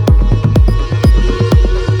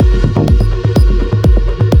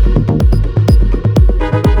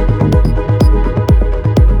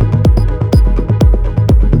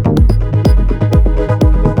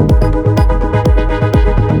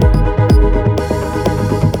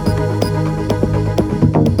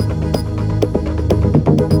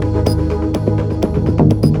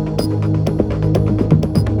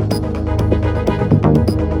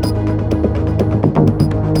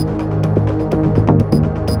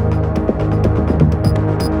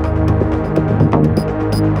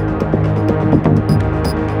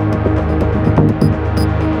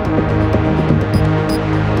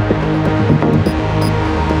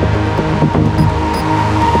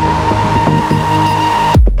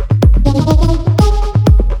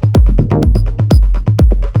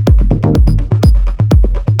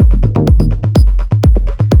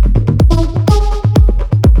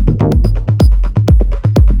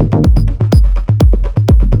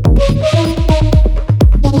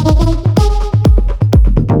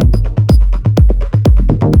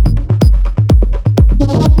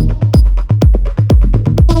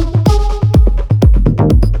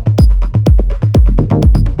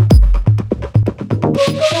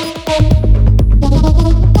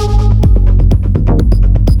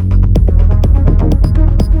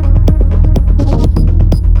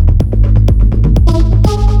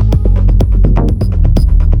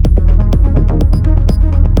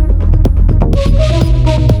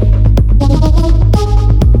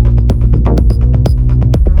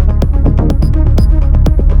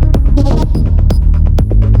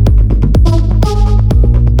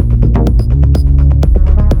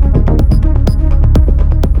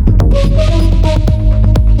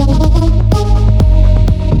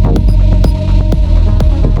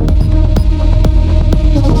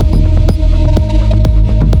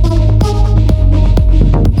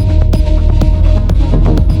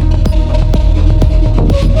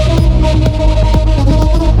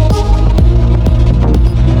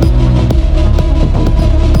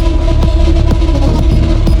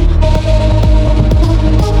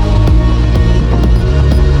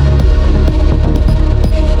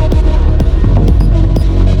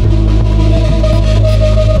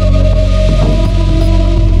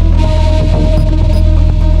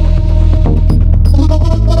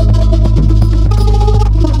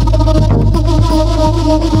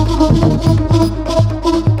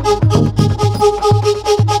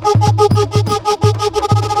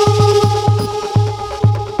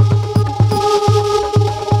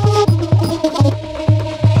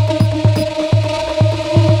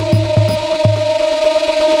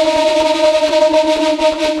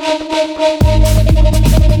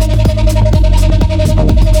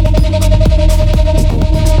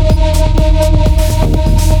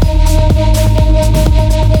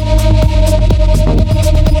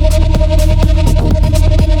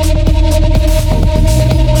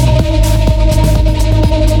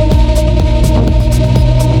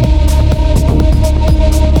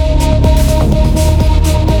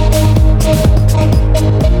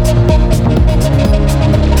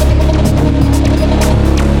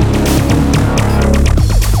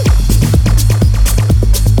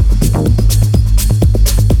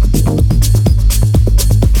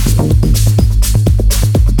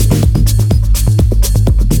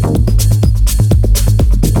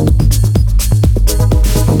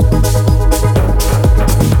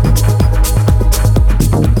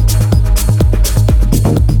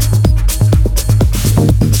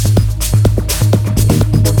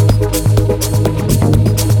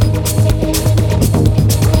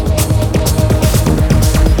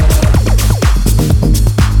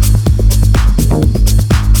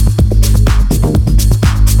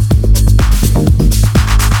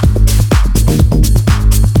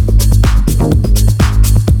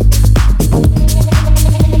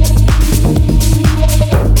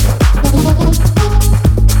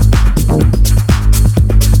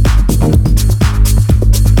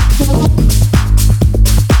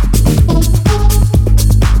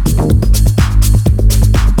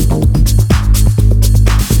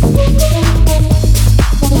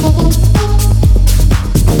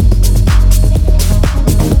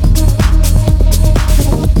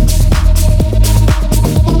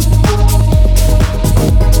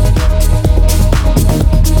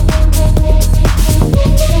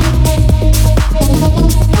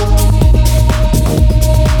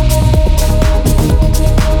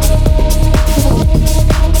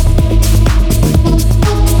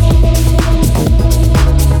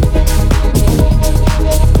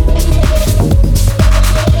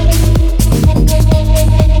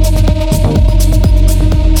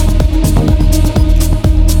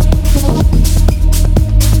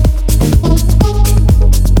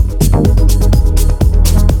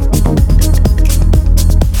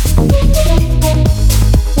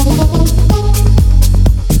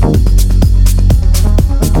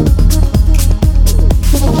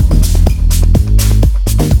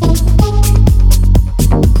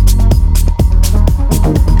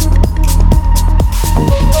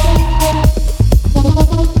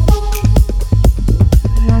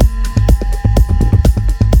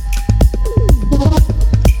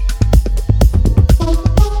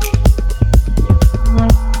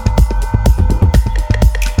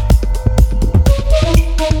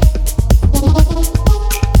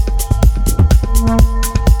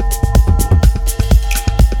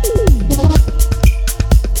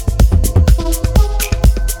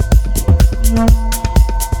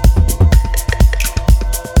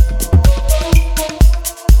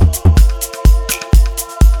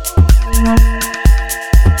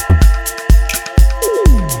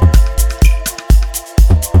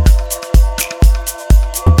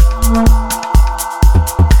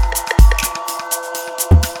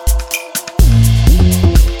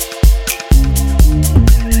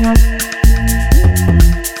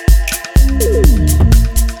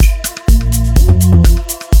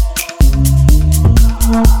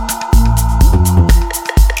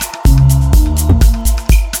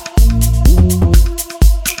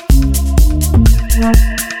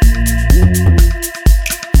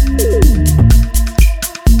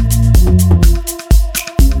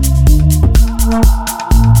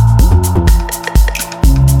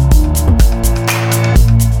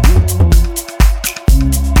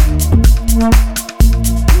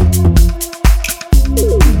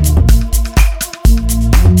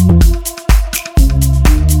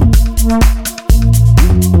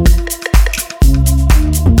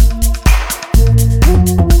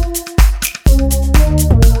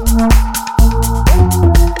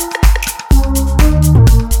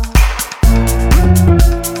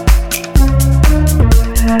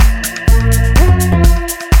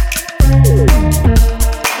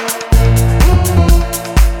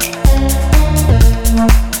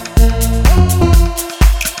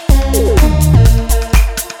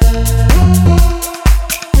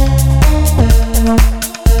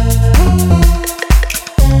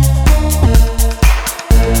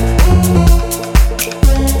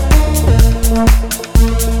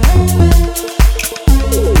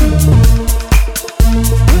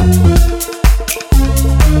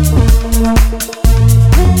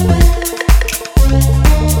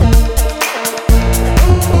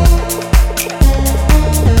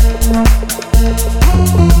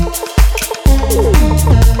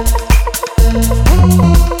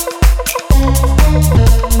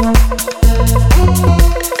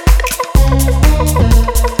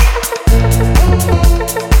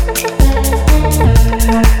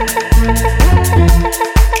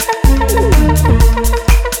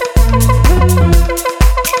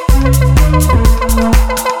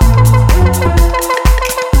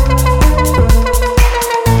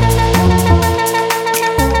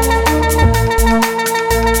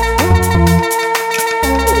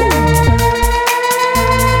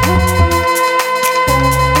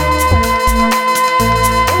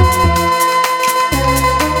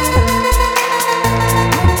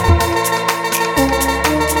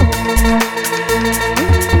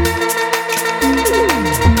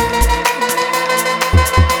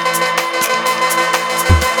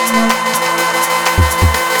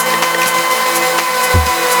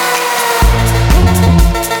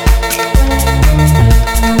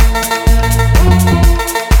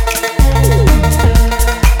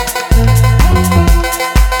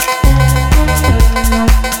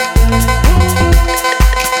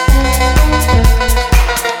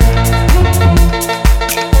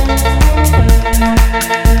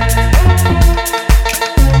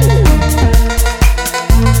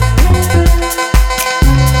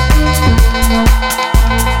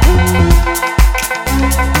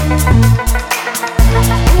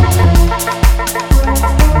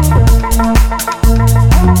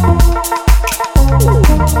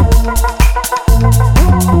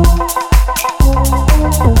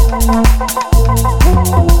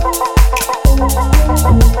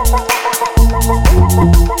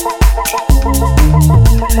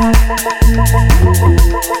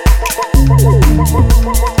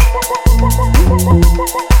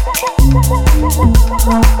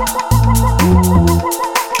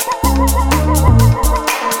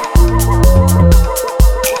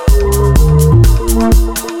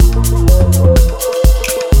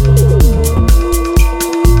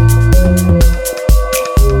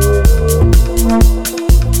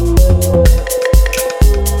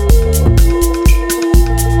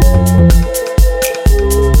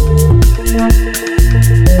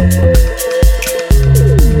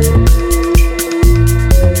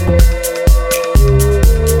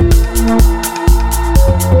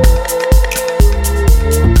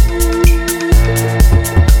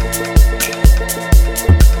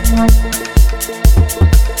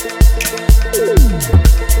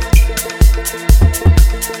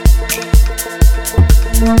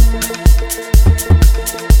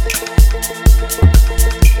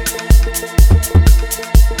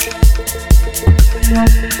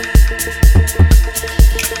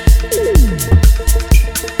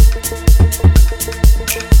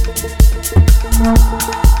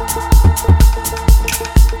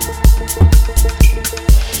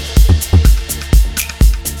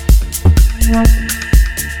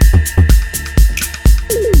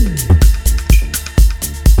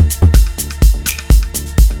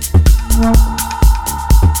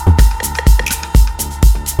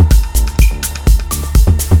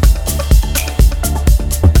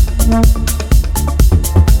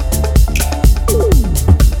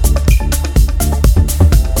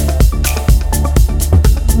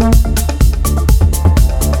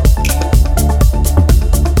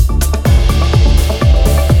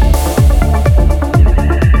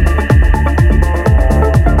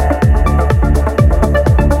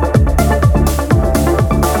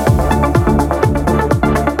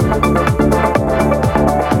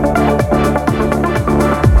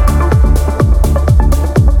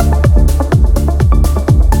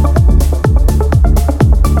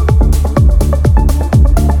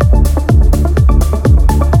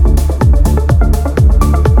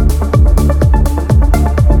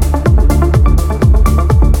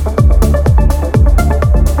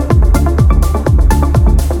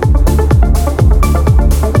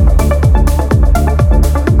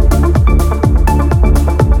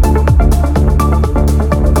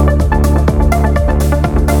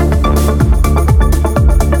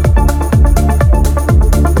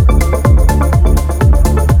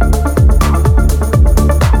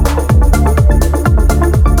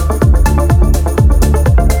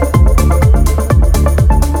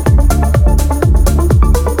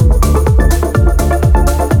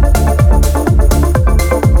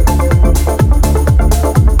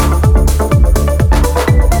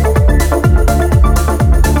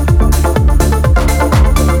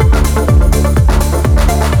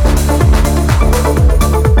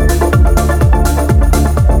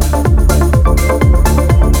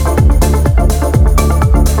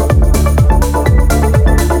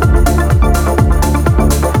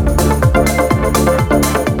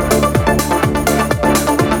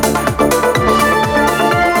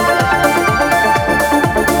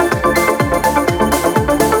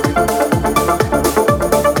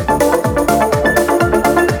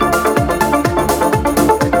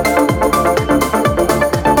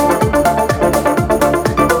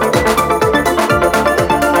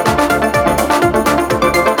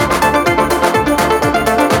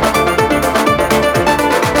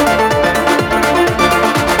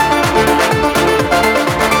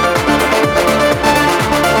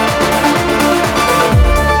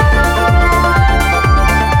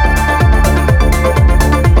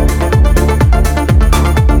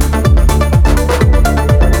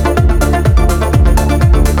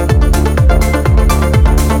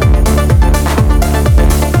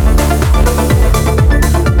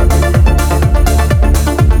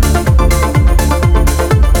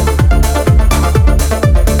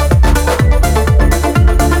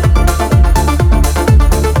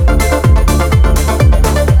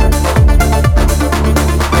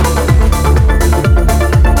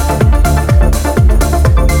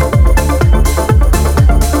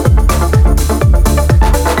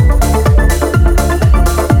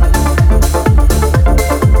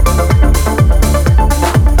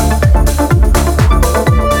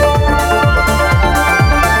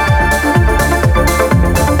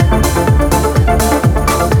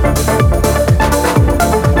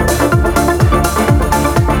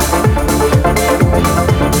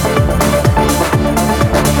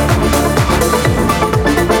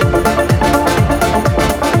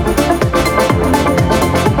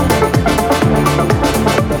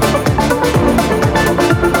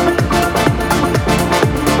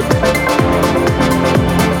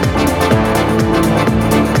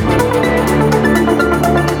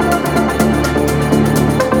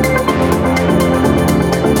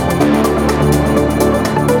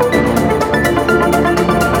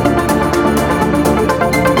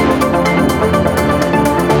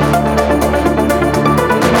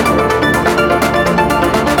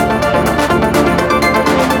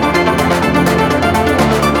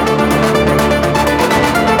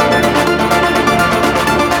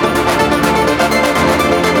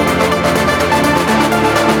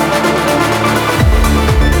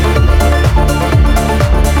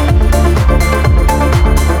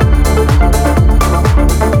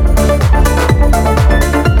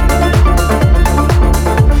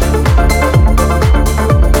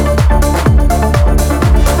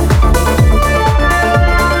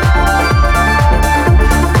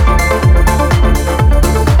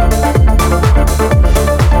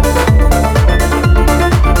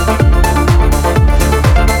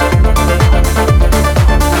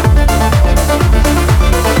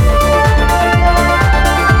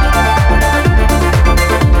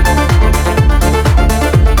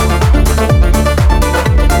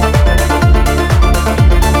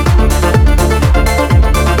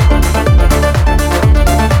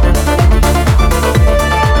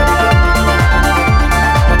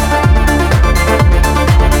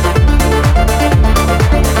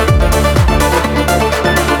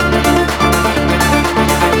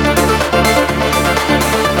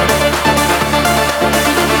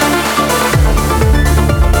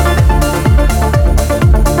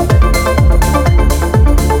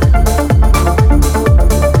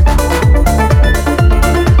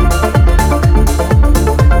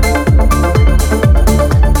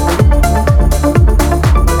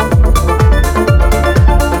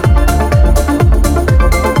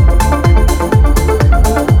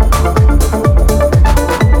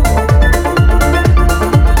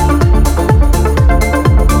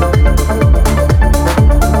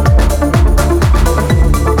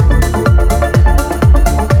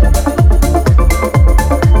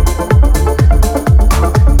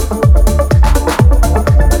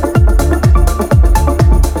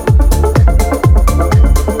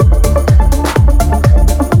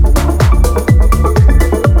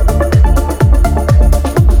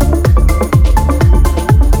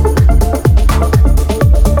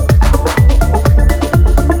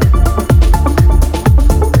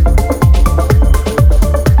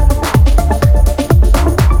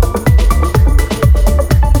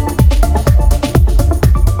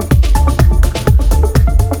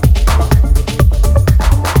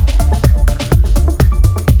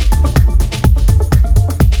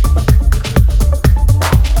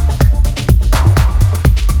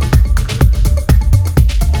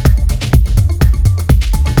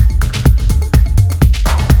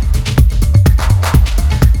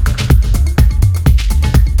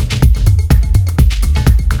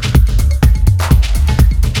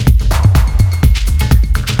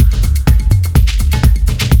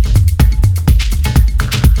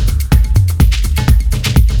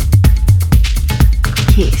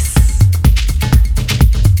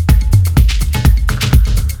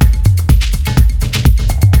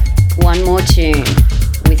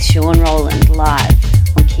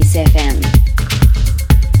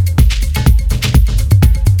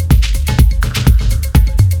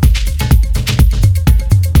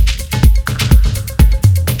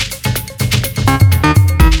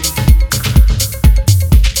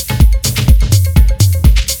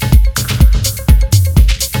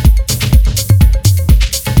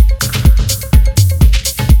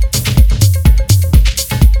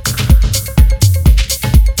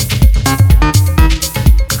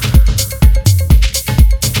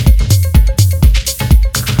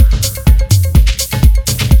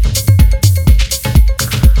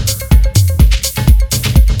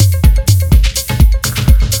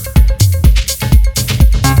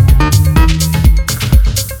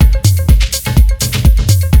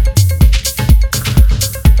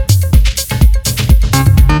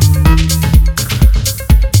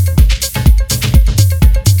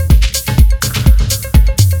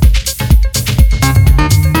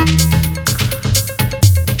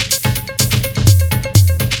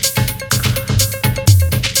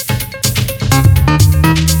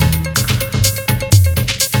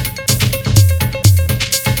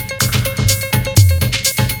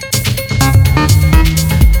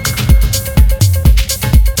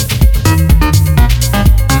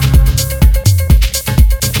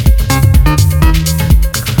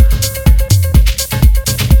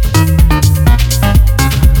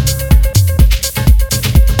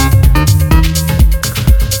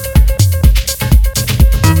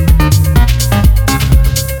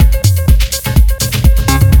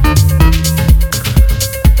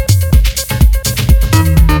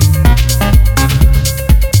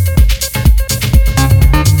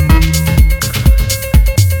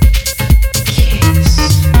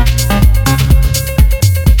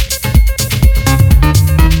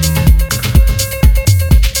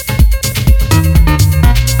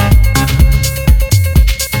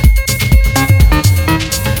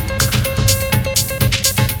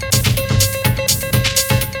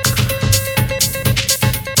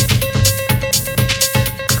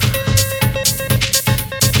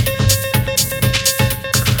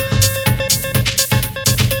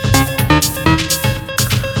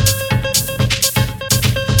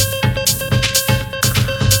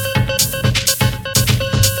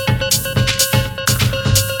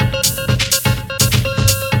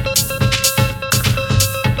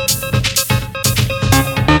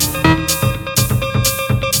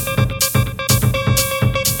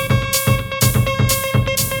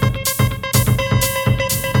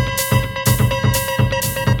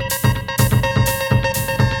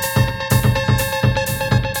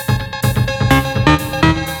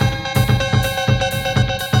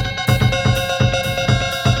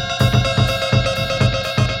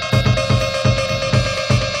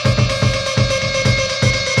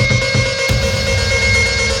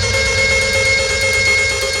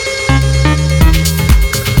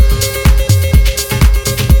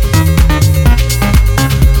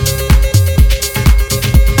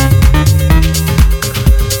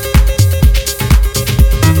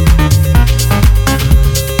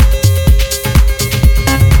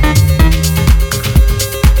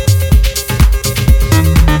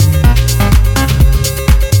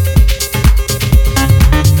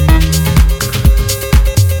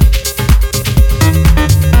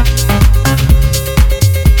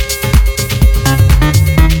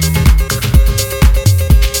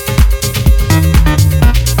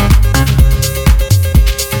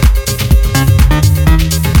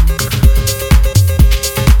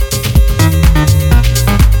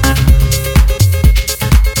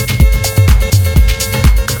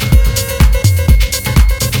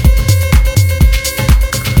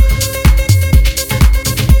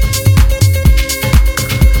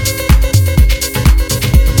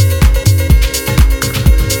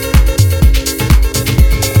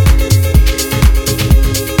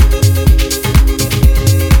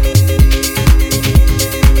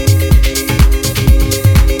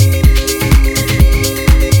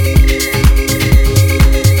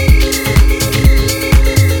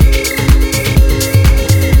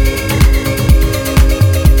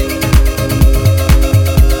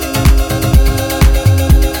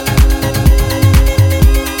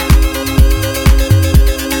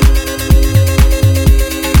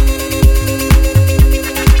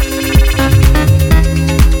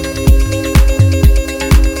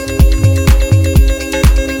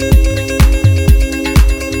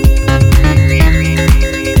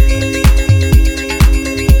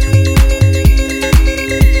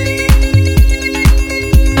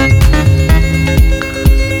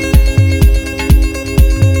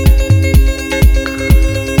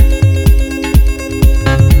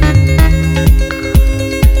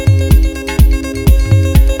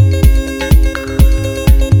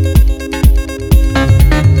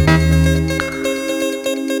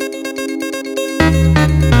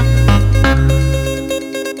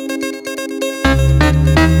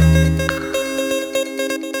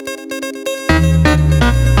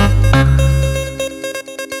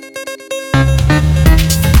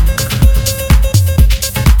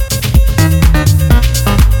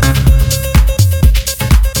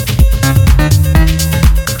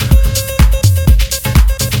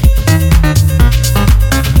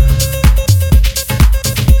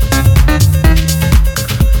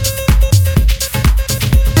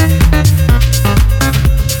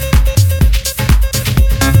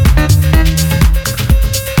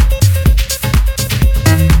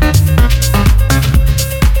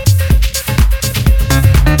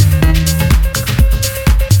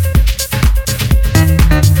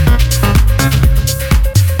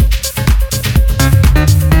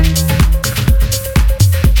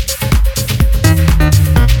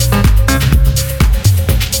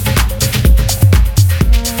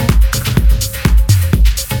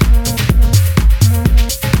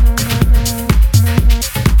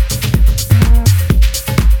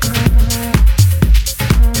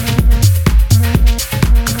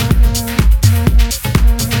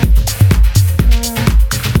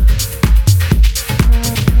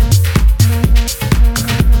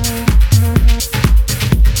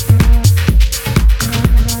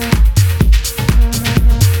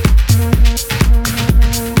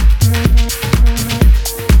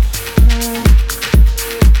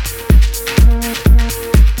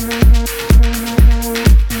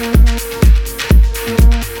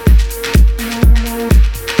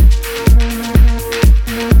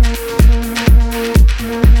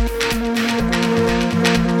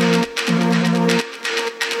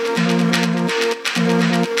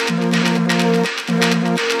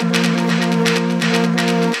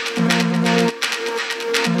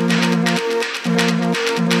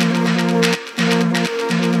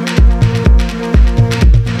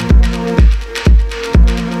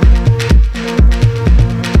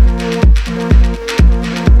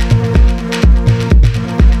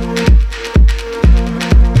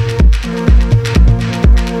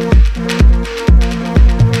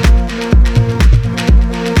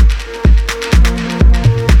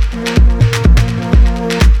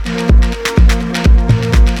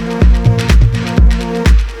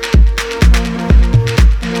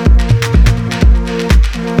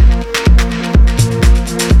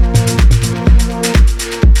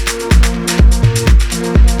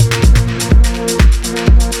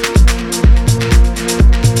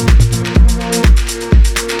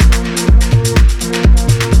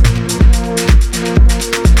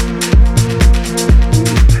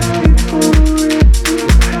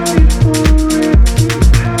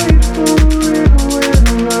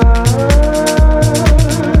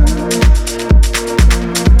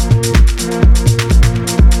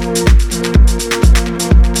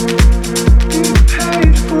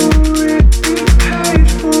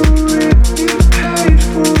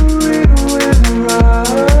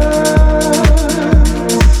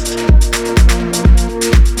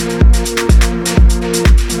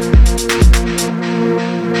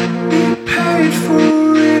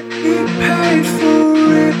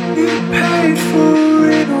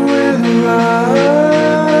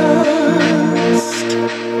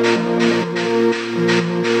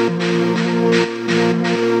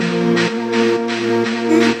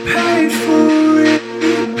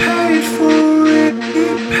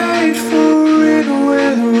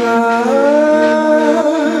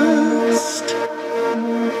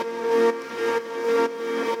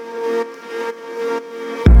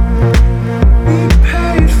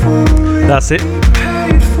 that's it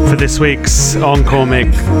for this week's Encore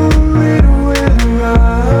Mix.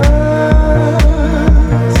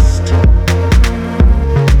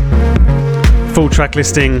 Full track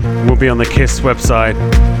listing will be on the KISS website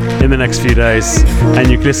in the next few days, and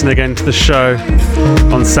you can listen again to the show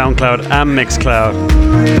on SoundCloud and Mixcloud.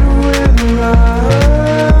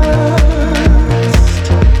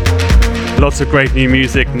 Lots of great new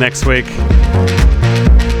music next week.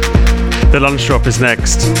 The lunch drop is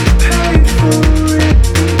next.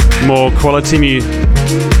 More quality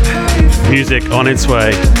music on its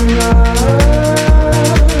way.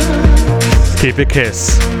 Keep it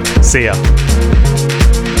KISS. See ya.